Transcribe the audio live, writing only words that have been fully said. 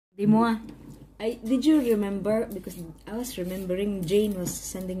Imo, did you remember, because I was remembering Jane was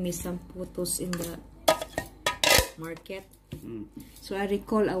sending me some photos in the market. So I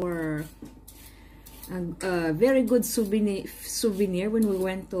recall our very good souvenir when we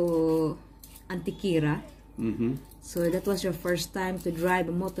went to Antiquira. So that was your first time to drive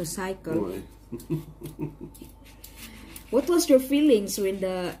a motorcycle. What was your feelings when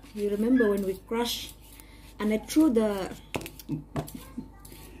you remember when we crashed and I threw the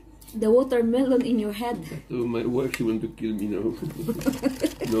watermelon in your head? Oh, my wife, she wanted to kill me now.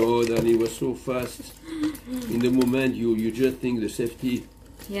 No, Danny was so fast. In the moment, you just think the safety.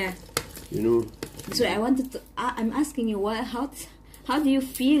 Yeah. You know. So I wanted to. I'm asking you, how do you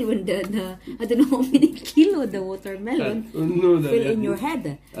feel when the I don't know how many kilo the watermelon fell in your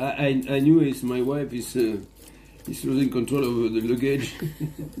head? I knew my wife is losing control over the luggage.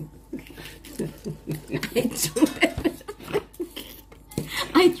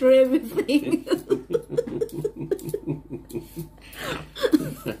 I threw everything.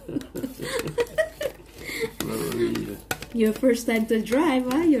 Your first time to drive,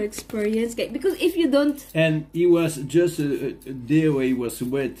 huh? Your experience. Because if you don't... And it was just a day where it was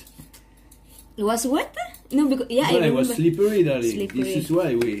wet. It was wet? No, because... Yeah, well, it was slippery, darling. Slippery. This is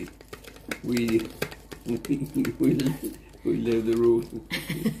why we left the road.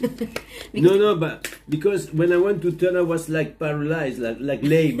 No, but because when I went to turn, I was like paralyzed, like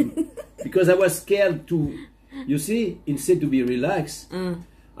lame. Because I was scared to... You see, instead to be relaxed,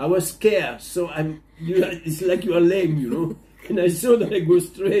 I was scared. So it's like you are lame, you know. And I saw that I go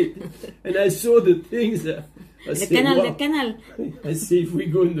straight, and I saw the things. The canal. I say, if we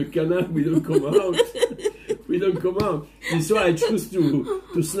go in the canal, we don't come out. We don't come out. And so I choose to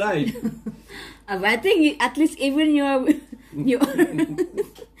slide. But I think at least even you were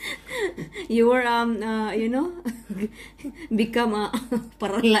you know, become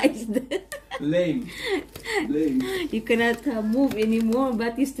paralyzed. Lame. You cannot move anymore,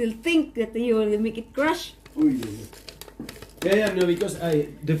 but you still think that you will make it crash. Oh, yeah, no, because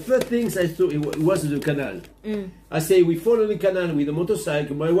the first things I saw, it was the canal. I say, we follow the canal with a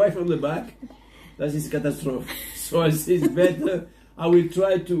motorcycle, my wife on the back. That is catastrophe. So I say, it's better. I will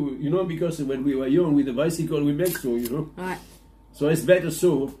try to, you know, because when we were young with the bicycle, we make so, you know. Right. So it's better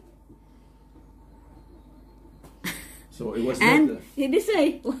so. So it was and better. Did you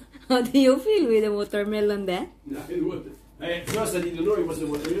say, how do you feel with the watermelon there? First, I didn't know it was a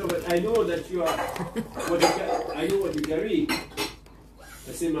watermelon, but I know that you are. I know what you carry.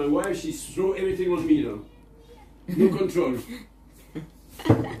 I say, my wife, she throw everything on me now. No control.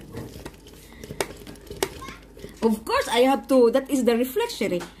 Of course, I have to. That is the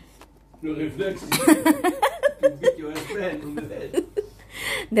reflection. No reflex. You beat your husband on the head.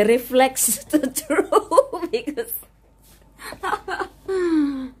 The reflex to throw because.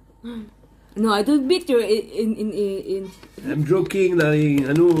 No, I don't beat you in. I'm joking, darling.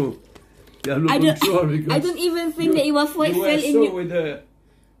 I know. You have no control because I don't even think that it was fell in you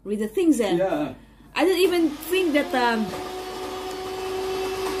with the things there. Yeah. I don't even think that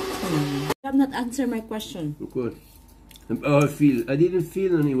You have not answered my question. Of course. How I feel. I didn't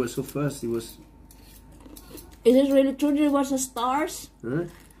feel, and it was so fast. It was. Is it really true there was a stars? Hein?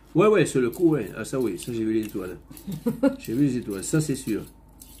 Ouais, sur le coup, ouais. Ah, ça, oui. Ça, j'ai vu les étoiles. J'ai vu les étoiles. Ça, c'est sûr.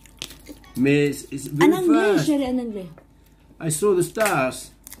 Mais it's very fast. En anglais. I saw the stars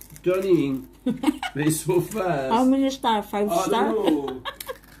turning. But it's so fast. How many stars? 5 stars? I don't know.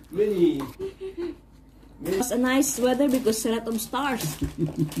 Many. It was a nice weather because a lot of stars.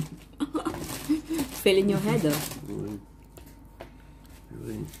 Fell in your head,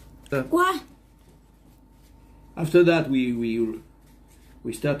 Quoi? After that, we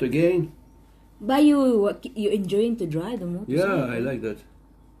start again. But you enjoying to drive the motorcycle? Yeah, I like that.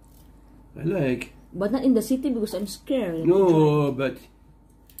 I like. But not in the city because I'm scared. No, but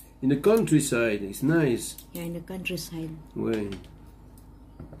in the countryside, it's nice. Yeah, in the countryside. Ouais.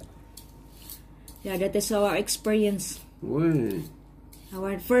 Yeah, that is our experience. Ouais.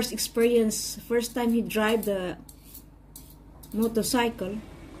 Our first experience, first time he drive the motorcycle.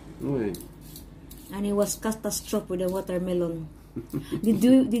 Ouais. And it was catastrophe with the watermelon.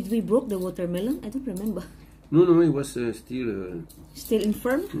 Did we broke the watermelon? I don't remember. No, it was still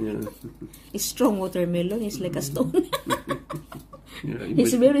infirm? Yeah. It's strong watermelon. It's like a stone. Yeah,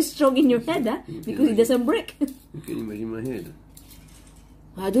 it's very strong in your head, because it doesn't break. You can imagine my head.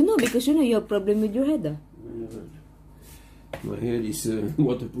 I don't know, because you know you have problem with your head. My head is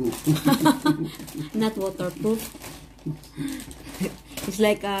waterproof. Not waterproof. It's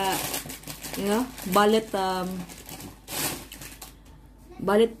like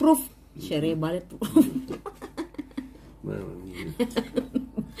bulletproof. Sherry, bulletproof.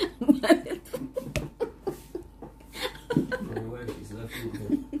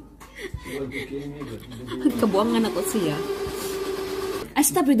 Kabuangan ako siya. I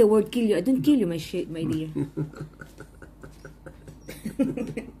stop with the word kill you. I don't kill you, my dear.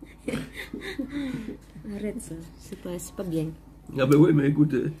 Arrête ça. C'est pas bien. Ah ben oui, mais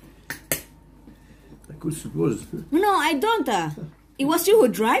écoute, écoute, suppose. No, I don't. It was you who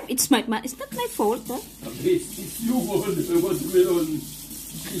drive. It's not my fault. It's you who watermelon.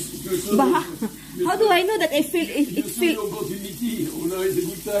 Bah, how do I know that I feel it feel? Opportunity. Now is a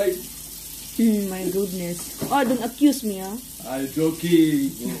good time. My goodness. Oh, don't accuse me, huh? I'm joking.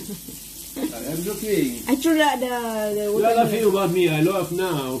 I'm joking. I threw the You're laughing about me. I laugh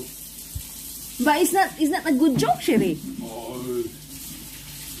now. But it's not a good joke, Sherry. Oh,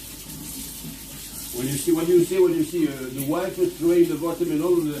 when you see the wife was throwing the watermelon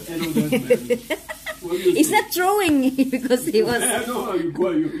on the head of that man. It's not throwing because he was. I know you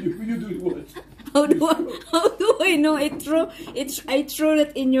do what? How do I know I threw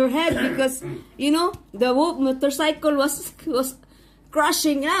it in your head because you know the motorcycle was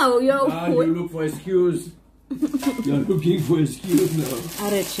crashing now. You look for excuse. You're looking for excuse now.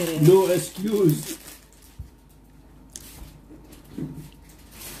 No excuse.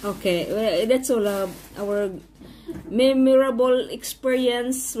 Okay, well, that's all. Our memorable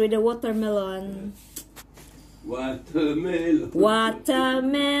experience with the watermelon. Watermelon.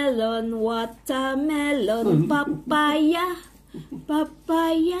 Watermelon, papaya.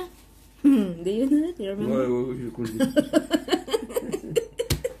 Do you know that? You remember?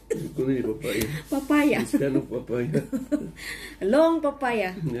 Je connais papaya. Papaya. It's kind of papaya. Long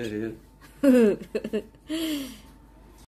papaya. Yeah.